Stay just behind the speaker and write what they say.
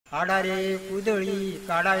आडारे कुदळी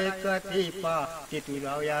काढा एक थेपा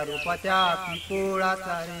तेतुरावया रूपाच्या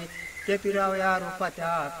पिपोळाचा रे तेतुरावया रूपाच्या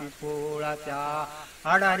पिपोळाच्या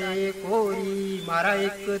आडारे कोरी मारा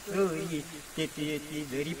एक चोरी तेती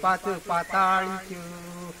जरी पाच पाताळीच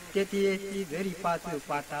तेती जरी पाच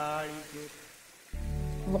पाताळीच.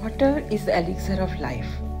 Water is the elixir of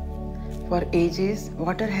life. For ages,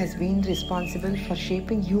 water has been responsible for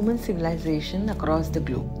shaping human civilization across the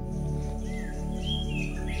globe.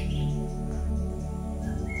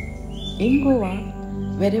 In Goa,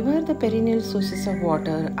 wherever the perennial sources of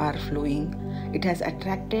water are flowing, it has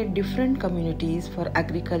attracted different communities for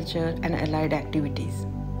agriculture and allied activities.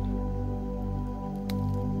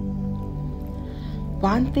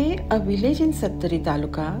 Vante, a village in Sattari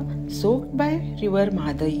taluka, soaked by river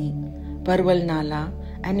Mhadei, Parval Nalla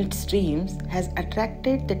and its streams, has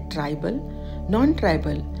attracted the tribal,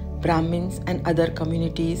 non-tribal, Brahmins and other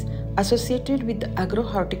communities associated with the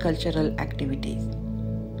agro-horticultural activities.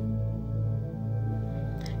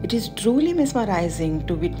 It is truly mesmerizing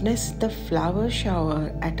to witness the flower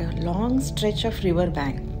shower at a long stretch of river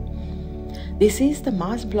bank. This is the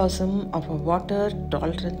mass blossom of a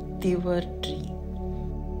water-tolerant tree.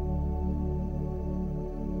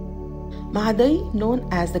 Mhadei, known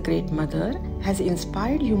as the Great Mother, has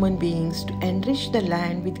inspired human beings to enrich the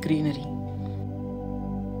land with greenery.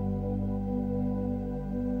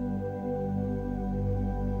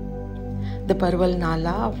 The Parval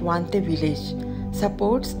Nalla of Vante village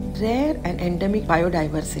supports rare and endemic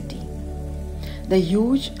biodiversity. The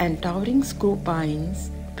huge and towering screw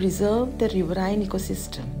pines preserve the riverine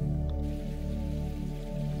ecosystem.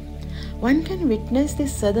 One can witness the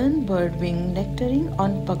southern birdwing nectaring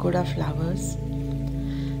on pagoda flowers,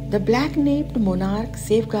 the black-naped monarch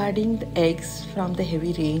safeguarding the eggs from the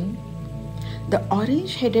heavy rain, the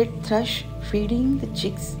orange-headed thrush feeding the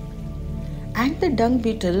chicks, and the dung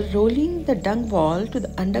beetle rolling the dung ball to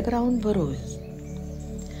the underground burrows.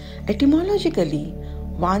 Etymologically,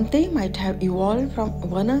 Vante might have evolved from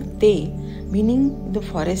Vante, meaning the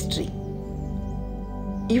forest tree.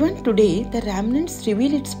 Even today, the remnants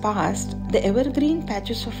reveal its past, the evergreen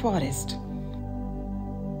patches of forest.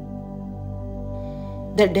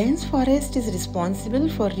 The dense forest is responsible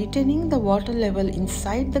for retaining the water level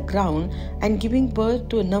inside the ground and giving birth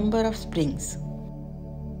to a number of springs.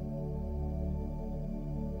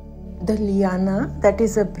 The liana, that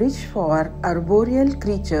is a bridge for arboreal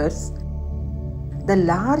creatures, the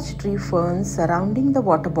large tree ferns surrounding the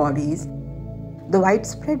water bodies, the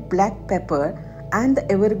widespread black pepper, and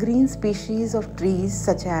the evergreen species of trees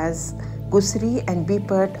such as Kusar and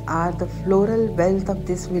beepert are the floral wealth of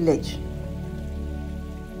this village.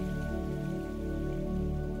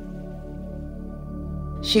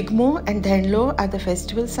 Shigmo and Dhenlo are the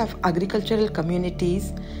festivals of agricultural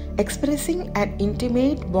communities, expressing an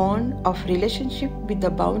intimate bond of relationship with the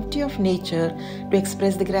bounty of nature to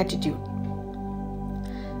express the gratitude.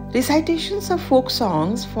 Recitations of folk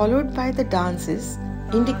songs followed by the dances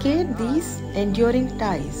indicate these enduring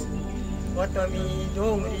ties.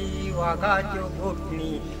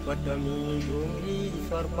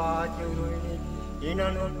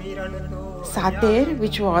 Sattari,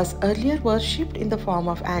 which was earlier worshipped in the form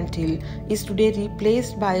of anthill, is today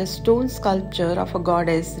replaced by a stone sculpture of a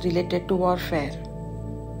goddess related to warfare.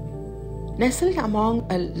 Nestled among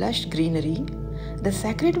a lush greenery, the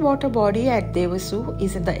sacred water body at Devasu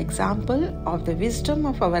is the example of the wisdom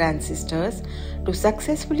of our ancestors to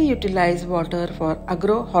successfully utilize water for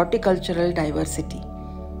agro-horticultural diversity.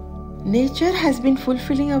 Nature has been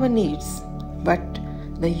fulfilling our needs, but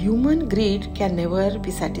the human greed can never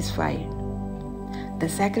be satisfied. The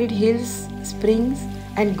sacred hills, springs,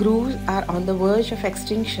 and groves are on the verge of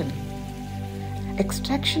extinction.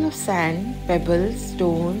 Extraction of sand, pebbles,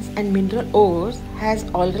 stones, and mineral ores has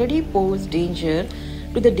already posed danger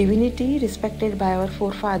to the divinity respected by our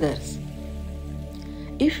forefathers.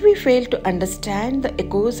 If we fail to understand the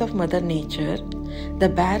echoes of Mother Nature, the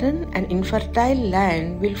barren and infertile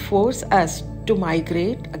land will force us to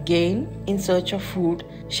migrate again in search of food,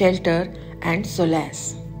 shelter, and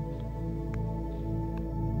solace.